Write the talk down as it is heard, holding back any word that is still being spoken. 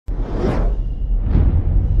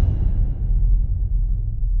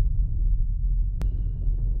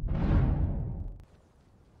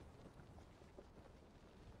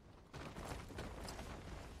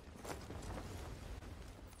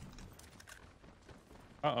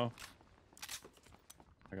Uh-oh.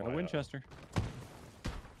 I got a Winchester.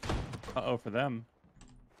 Uh-oh for them.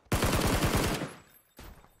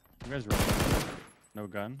 You guys running? No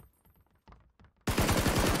gun?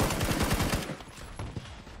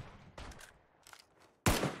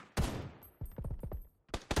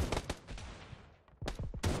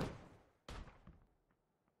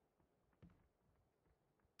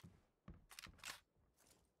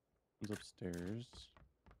 One's upstairs.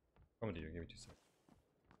 Coming to you. Give me 2 seconds.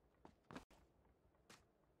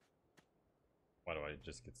 Why do I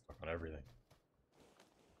just get stuck on everything?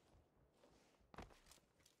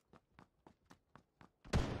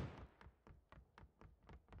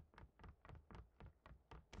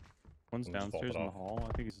 One's downstairs in the hall.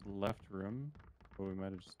 I think he's left room. But we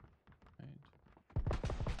might have just...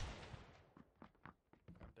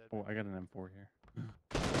 Oh, I got an M4 here.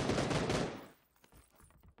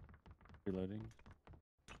 Reloading.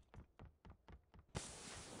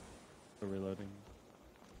 Still reloading.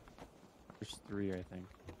 There's 3, I think.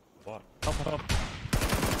 What? Up.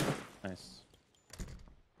 Nice.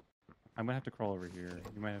 I'm gonna have to crawl over here.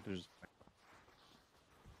 You might have to just...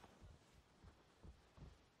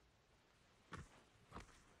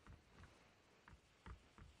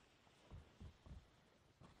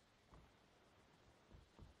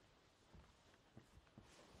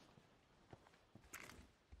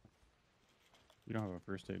 You don't have a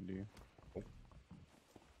first aid, do you? Oh.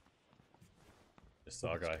 Just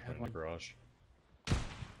saw a guy in the garage.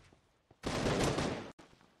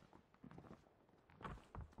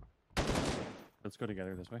 Let's go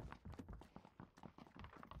together this way.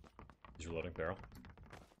 He's reloading barrel.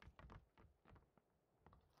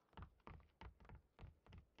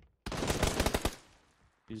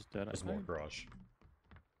 He's dead. There's more garage.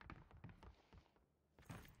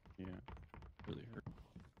 Yeah. Really hurt.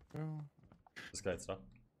 Well, This guy had stuff.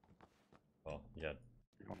 Well, he had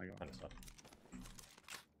oh my god. kind of stuff.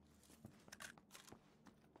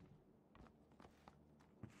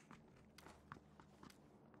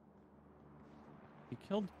 He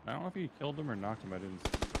killed... I don't know if he killed him or knocked him. I didn't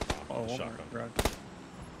see. Oh, Shotgun. Right.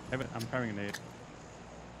 I'm having a nade.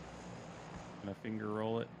 Gonna finger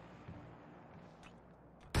roll it.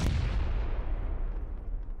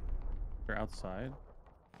 They're outside.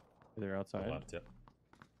 They're outside. Left, yep.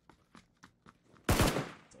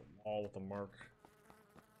 It's a wall with a mark.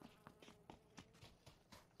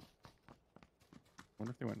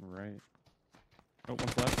 Wonder if they went right. Oh,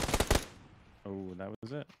 one's left. Oh, that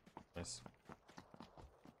was it. Nice.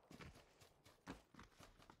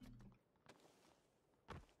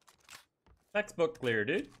 Textbook clear,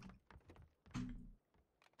 dude.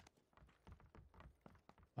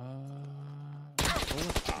 Oh,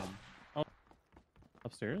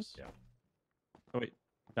 upstairs? Yeah. Oh wait,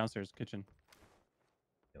 downstairs, kitchen.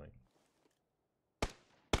 Healing.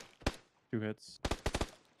 2 hits.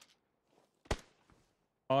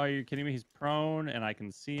 Oh, are you kidding me? He's prone, and I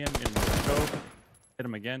can see him in the scope. Hit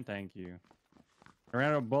him again, thank you. I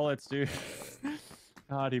ran out of bullets, dude.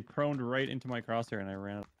 God, he proned right into my crosshair, and I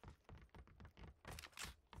ran out.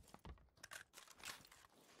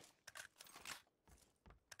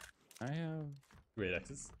 I have 2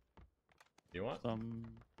 8Xs. Do you want some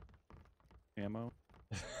ammo.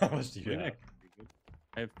 How much do you have?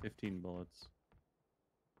 I have 15 bullets.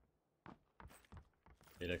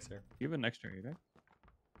 8X here? You have an extra 8X?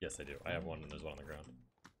 Yes, I do. I have one, and there's one on the ground.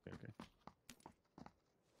 Okay, okay.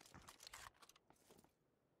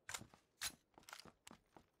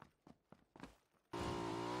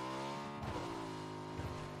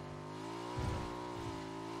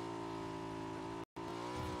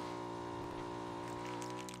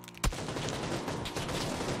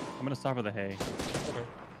 I'm gonna stop for the hay. Okay.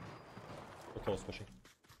 We're close pushing.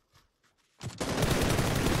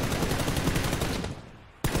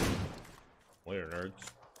 Later,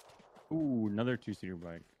 nerds. Ooh, another 2-seater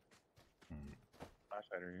bike.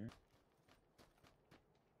 Flashlighter here.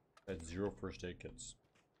 I had 0 first aid kits.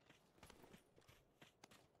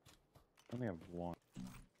 I only have 1.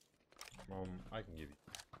 I can give you.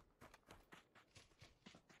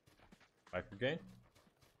 Biker gang?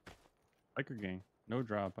 Biker gang. No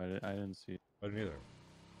drop. I didn't see it. I didn't either.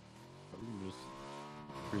 But we can just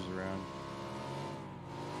cruise around.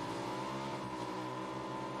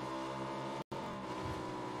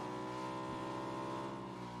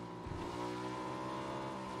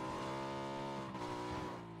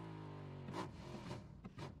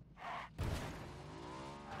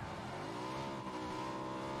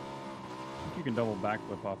 I think you can double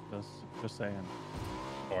backflip off this. Just saying.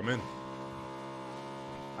 Oh, I'm in.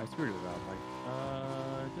 I screwed it up. Like,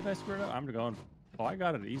 did I screw it up? I'm going. Oh, I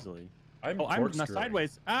got it easily. I'm not screwing.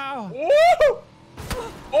 sideways. Ow! Woo!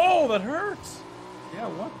 Oh, that hurts! Yeah,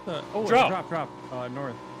 what the? Oh, Drop. drop.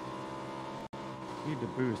 North. Need to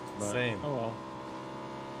boost, but Same. oh well.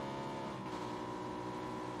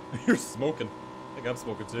 You're smoking. I think I'm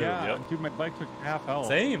smoking too. Yeah, Yep. dude, my bike took half health.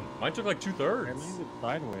 Same. Mine took like I 2/3. landed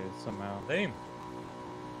sideways somehow. Same.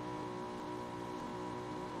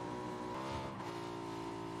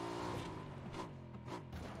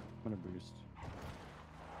 I'm gonna boost.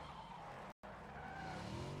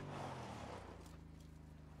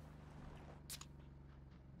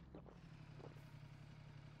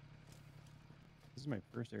 This is my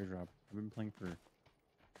first airdrop. I've been playing for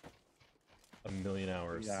 1,000,000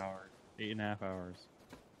 hours. 8 hours. 8.5 hours.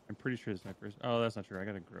 I'm pretty sure it's my first. Oh, that's not true. I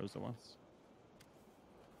got a Groza once.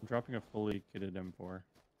 I'm dropping a fully kitted M4.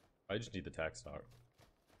 I just need the tax stock.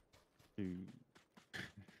 Dude.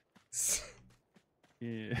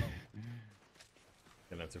 Yeah. Get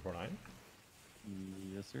an M249?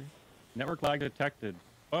 Yes, sir. Network lag detected.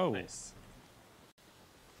 Oh. Nice.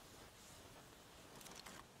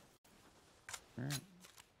 Alright.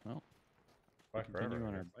 Well, Back continue forever.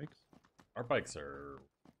 on our bikes. Our bikes are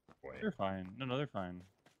way. They're fine. No, they're fine.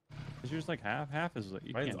 Is yours like half? Half is like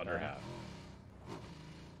you Mine's can't under die. half.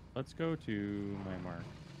 Let's go to my mark.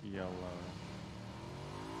 Yellow.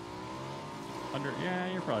 Under.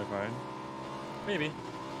 Yeah, you're probably fine. Maybe.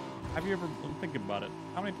 Have you ever think about it?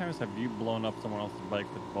 How many times have you blown up someone else's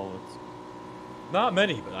bike with bullets? Not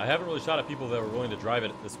many, but I haven't really shot at people that were willing to drive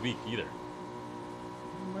it this week either.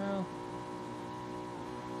 Well,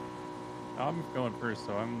 I'm going first,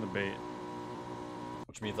 so I'm the bait.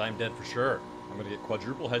 Which means I'm dead for sure. I'm gonna get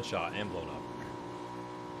quadruple headshot and blown up.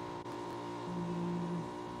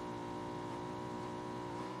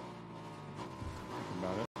 Think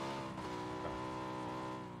about it.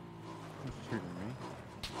 Who's shooting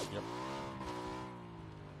me? Yep.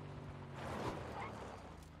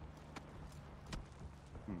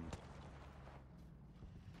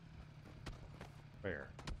 Where?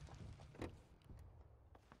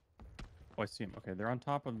 Oh, I see him. Okay, they're on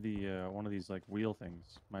top of the one of these like wheel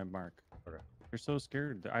things. My mark. Okay. They're so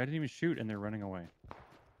scared. I didn't even shoot, and they're running away.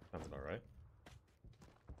 Sounds about right.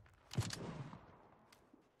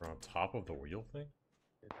 We're on top of the wheel thing?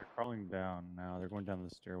 They're crawling down now. They're going down the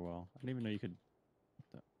stairwell. I didn't even know you could.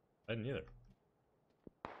 I didn't either.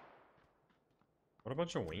 What a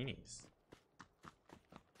bunch of weenies.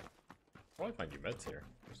 Probably find you meds here.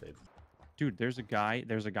 First aid. Dude, there's a guy.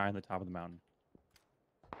 There's a guy on the top of the mountain.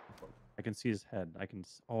 I can see his head.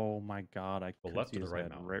 Oh my god, I The can left see or the his right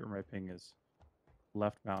head. mountain? Right where my ping is.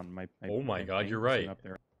 Left mountain. Oh my god, ping you're is sitting right. Up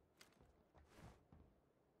there.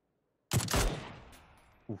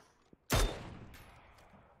 Oof.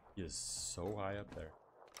 He is so high up there.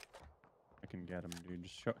 I can get him, dude.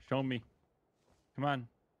 Just show me. Come on.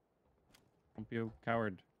 Don't be a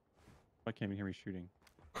coward. Why can't you hear me shooting?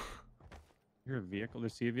 You're a vehicle.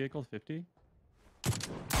 There's see a vehicle 50.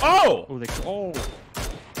 Oh! Oh, oh!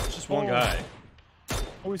 It's just one Oh. guy.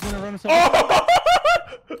 Oh, he's gonna run himself. Oh!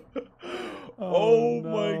 Oh, Oh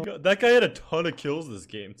my no. god. That guy had a ton of kills this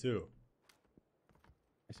game, too.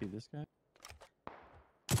 I see this guy.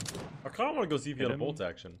 I kind of want to go see if he had a Hit bolt him.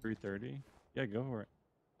 action. 330. Yeah, go for it.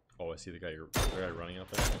 Oh, I see the guy running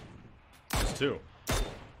out there. There's two.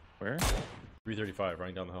 Where? 335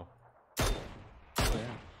 running down the hill. Oh,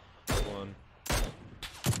 yeah. One.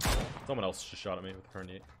 Someone else just shot at me with the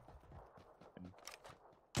Carnate.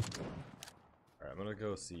 Alright, I'm gonna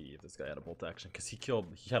go see if this guy had a bolt action, because he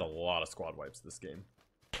had a lot of squad wipes this game.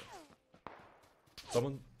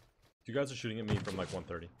 You guys are shooting at me from like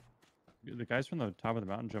 130. The guys from the top of the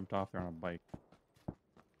mountain jumped off. They're on a bike.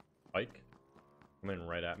 Bike? Coming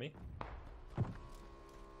right at me.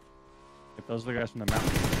 If those are the guys from the mountain,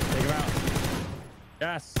 take them out.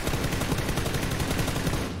 Yes.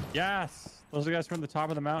 Yes. Those are the guys from the top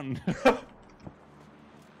of the mountain.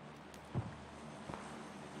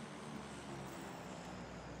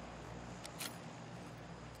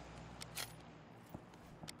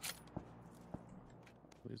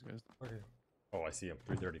 These guys. Okay. Oh, I see him.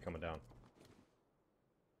 330 coming down.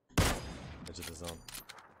 Edge of the zone.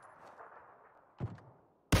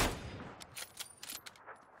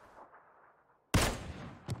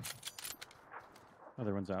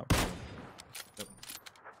 Other one's out. Yep.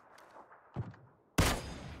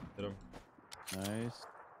 Hit him. Nice.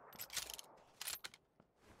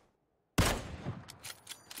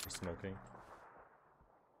 We're smoking.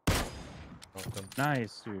 Knocked him.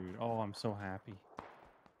 Nice, dude. Oh, I'm so happy.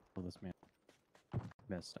 Oh, this man.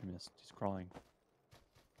 Missed. I missed. He's crawling.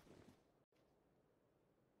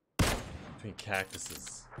 Between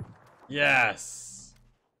cactuses. Yes!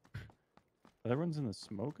 Other one's in the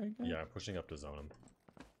smoke, I guess? Yeah, I'm pushing up to zone him.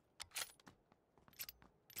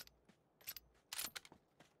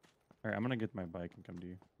 Alright, I'm gonna get my bike and come to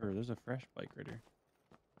you. Or there's a fresh bike right here.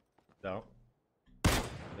 Down.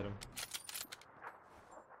 Hit him.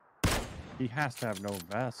 He has to have no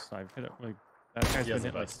vest. I've hit it like that guy's He has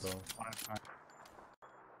been a hit vest, like though. 5 times.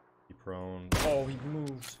 He prone. Oh, he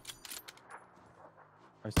moved.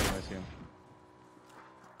 I see him.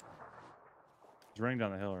 He's running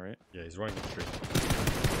down the hill, right? Yeah, he's running the street.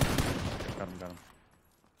 Got him.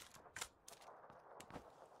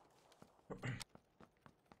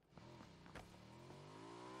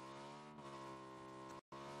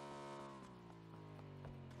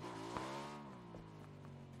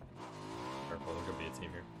 Careful, there's gonna be a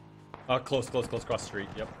team here. Close, across the street.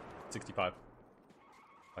 Yep, 65.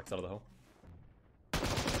 Back side of the hill.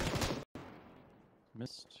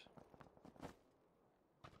 Missed.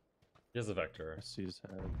 He has a vector. I see his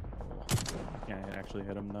head. Can't actually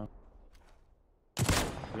hit him though. Hit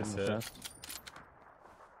him in the chest.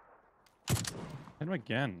 Hit him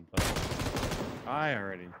again. Die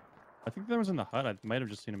already. I think that was in the hut. I might have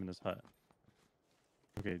just seen him in this hut.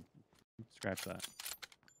 Okay, scratch that.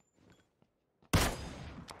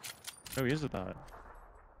 Oh, he is at the hut.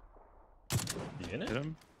 He in it? Hit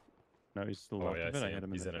him? No, he's still left of it. I hit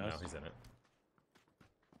him He's in the in it now. chest. He's in it.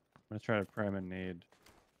 I'm gonna try to prime a nade.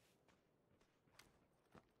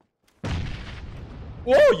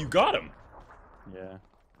 Whoa, you got him! Yeah.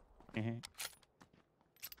 I'm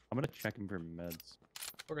gonna check him for meds.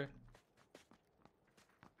 Okay.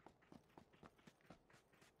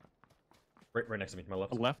 Right next to me, my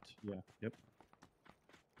left. Left? Yeah. Yep.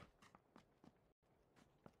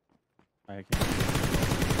 I can't.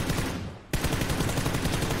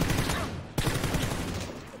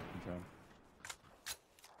 Okay.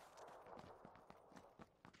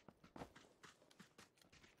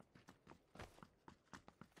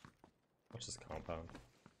 What's this compound?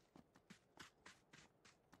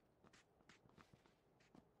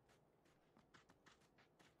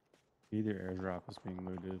 Either airdrop is being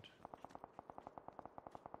looted.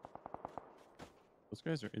 Those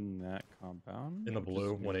guys are in that compound. In the which is blue,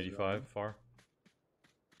 near 185, far.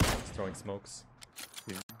 He's throwing smokes.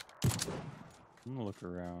 zone. I'm gonna look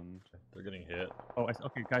around. They're getting hit. Oh,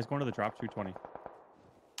 okay, guys, going to the drop 220.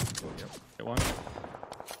 Oh, yep. Hit one.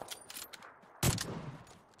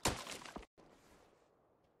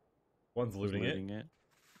 One's looting it.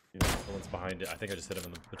 Yeah, The one's behind it. I think I just hit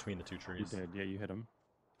him in between the two you trees. did. Yeah, you hit him.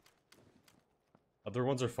 Other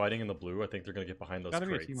ones are fighting in the blue. I think they're gonna get behind those Gotta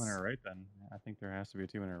crates. be a team on our right then. I think there has to be a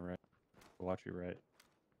team on our right. Watch your right.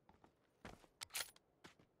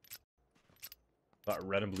 That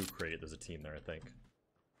red and blue crate, there's a team there, I think.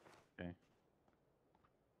 Okay.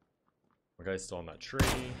 One guy's still on that tree.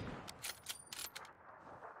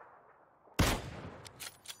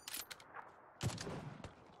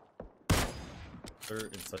 They're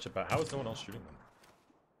in such a bad... How is no one else shooting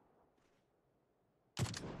them?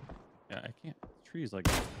 Yeah, I can't. Trees like.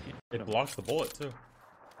 Can't hit It 'em. blocks the bullet, too.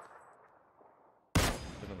 Hit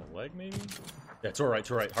on the leg, maybe? Yeah, to our right,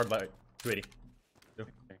 hard light. 280.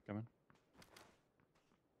 Okay, coming.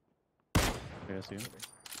 Okay, I see him.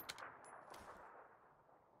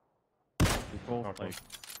 They're both Knocked one. like.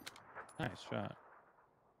 Nice shot.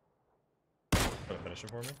 Gonna finish him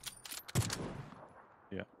for me?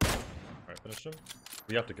 Yeah. Alright, finish him.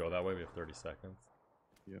 We have to go that way. We have 30 seconds.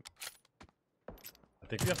 Yep. I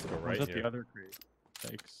think we have to go right One's at here. the other crate.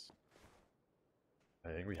 Thanks. I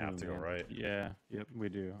think we have to go Man. right. Yeah. Yep. We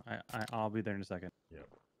do. I'll be there in a second. Yep.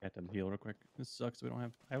 I have to heal real quick. This sucks. We don't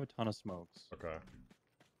have. I have a ton of smokes. Okay.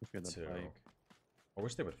 Wish we had the Two. bike. I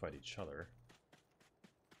wish they would fight each other.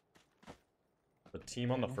 The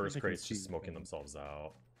team on I the don't think first they can crate's just see smoking anything. themselves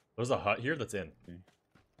out. There's a hut here that's in.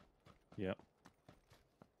 Yep.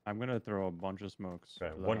 I'm gonna throw a bunch of smokes.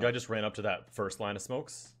 Okay, to the one hut. guy just ran up to that first line of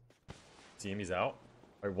smokes. Team, he's out.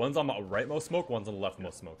 Alright, one's on the rightmost smoke, one's on the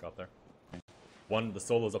leftmost smoke out there. The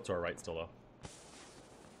solo's up to our right still though.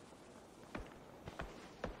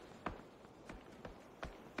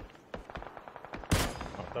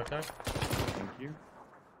 Knock that guy. Thank you.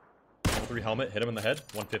 Level 3 helmet, hit him in the head,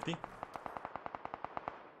 150.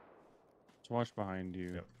 Just watch behind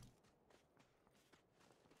you. Yep.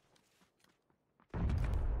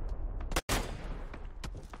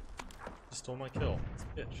 Just stole my kill. It's a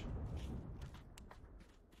bitch.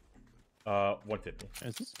 150.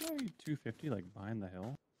 Is this guy 250 like behind the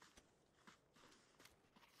hill?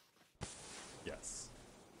 Yes.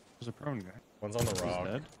 There's a prone guy. One's on the He's rock.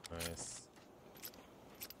 dead. Nice.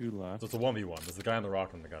 2 left. So it's a 1v1. There's the guy on the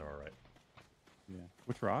rock and the guy to our right. Yeah.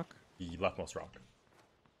 Which rock? The leftmost rock.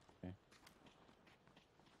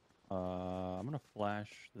 I'm gonna flash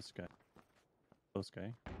this guy. Close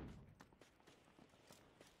guy.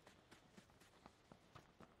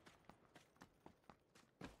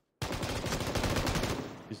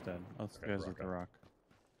 He's dead. Let's Okay, guys with the rock.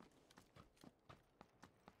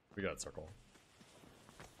 We got circle.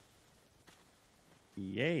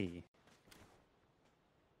 Yay.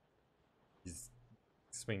 He's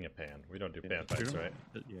swinging a pan. We don't do Yeah, pan fights, right?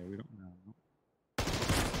 Yeah, we don't know.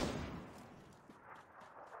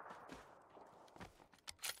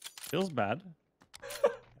 Feels bad.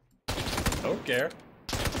 Don't care.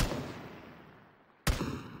 That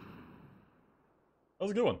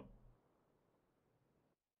was a good one.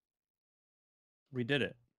 We did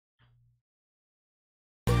it.